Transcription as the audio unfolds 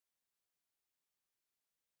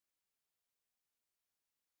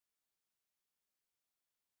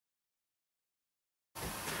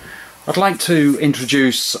I'd like to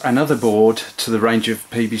introduce another board to the range of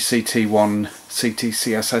PBCT1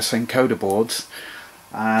 CTCSS encoder boards,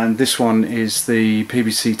 and this one is the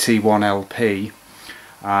PBCT1LP.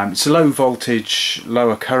 It's a low voltage,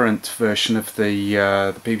 lower current version of the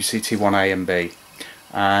PBCT1A and B,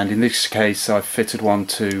 and in this case I've fitted one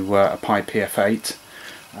to a Pi PF8,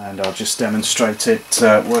 and I'll just demonstrate it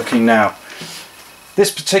working now. This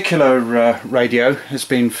particular radio has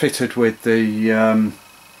been fitted with the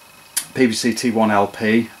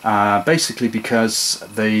PBCT1LP basically because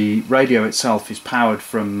the radio itself is powered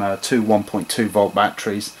from two 1.2 volt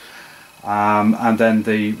batteries, and then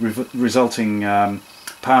the resulting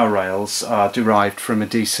power rails are derived from a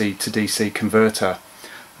DC to DC converter.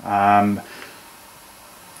 That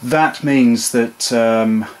means that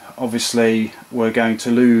obviously we're going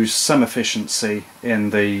to lose some efficiency in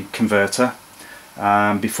the converter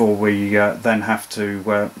before we then have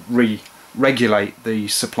to regulate the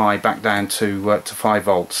supply back down to 5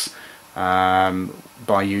 volts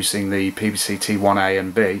by using the PBCT1A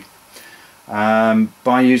and B.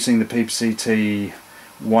 By using the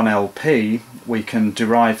PBCT1LP we can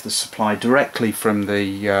derive the supply directly from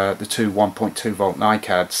the two 1.2 volt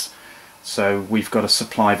NiCads, so we've got a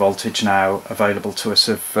supply voltage now available to us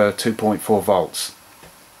of 2.4 volts.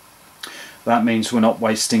 That means we're not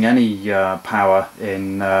wasting any power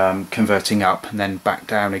in converting up and then back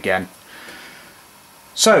down again.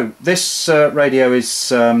 So this radio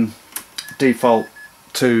is default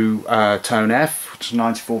to tone F, which is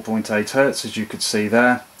 94.8 Hz, as you could see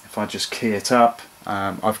there. If I just key it up,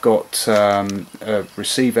 I've got a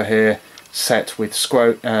receiver here set with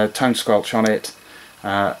tone squelch on it,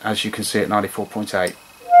 as you can see at 94.8.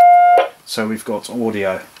 So we've got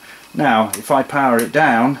audio. Now if I power it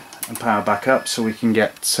down and power back up so we can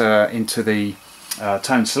get into the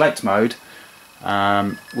tone select mode,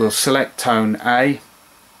 we'll select tone A.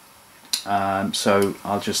 So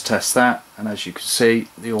I'll just test that, and as you can see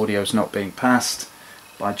the audio is not being passed.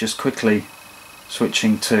 By just quickly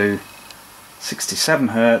switching to 67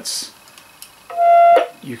 Hz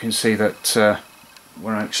you can see that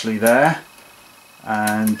we're actually there.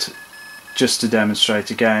 And just to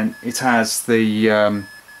demonstrate again, it has the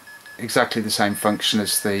exactly the same function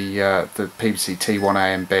as the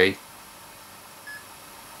PBCT1A and B.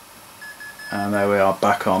 And there we are,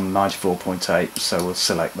 back on 94.8, so we'll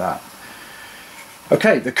select that.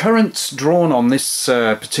 Okay, the current drawn on this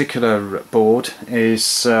particular board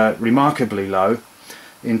is remarkably low.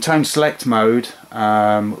 In tone select mode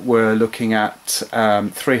we're looking at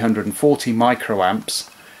 340 microamps.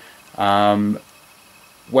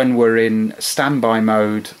 When we're in standby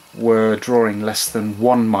mode we're drawing less than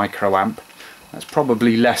 1 microamp. That's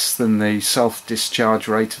probably less than the self-discharge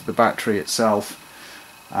rate of the battery itself.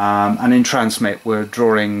 And in transmit we're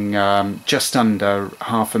drawing just under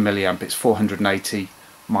half a milliamp. It's 480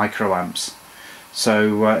 microamps.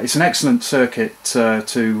 So it's an excellent circuit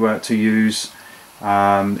to use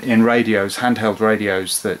in radios, handheld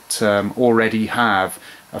radios that already have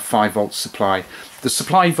a 5 volt supply. The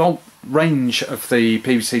supply volt range of the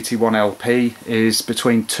PBCT1LP is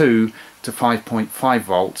between 2 to 5.5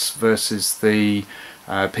 volts versus the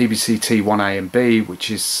PBCT1A and B, which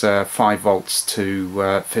is 5 volts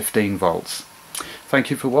to 15 volts. Thank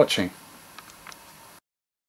you for watching.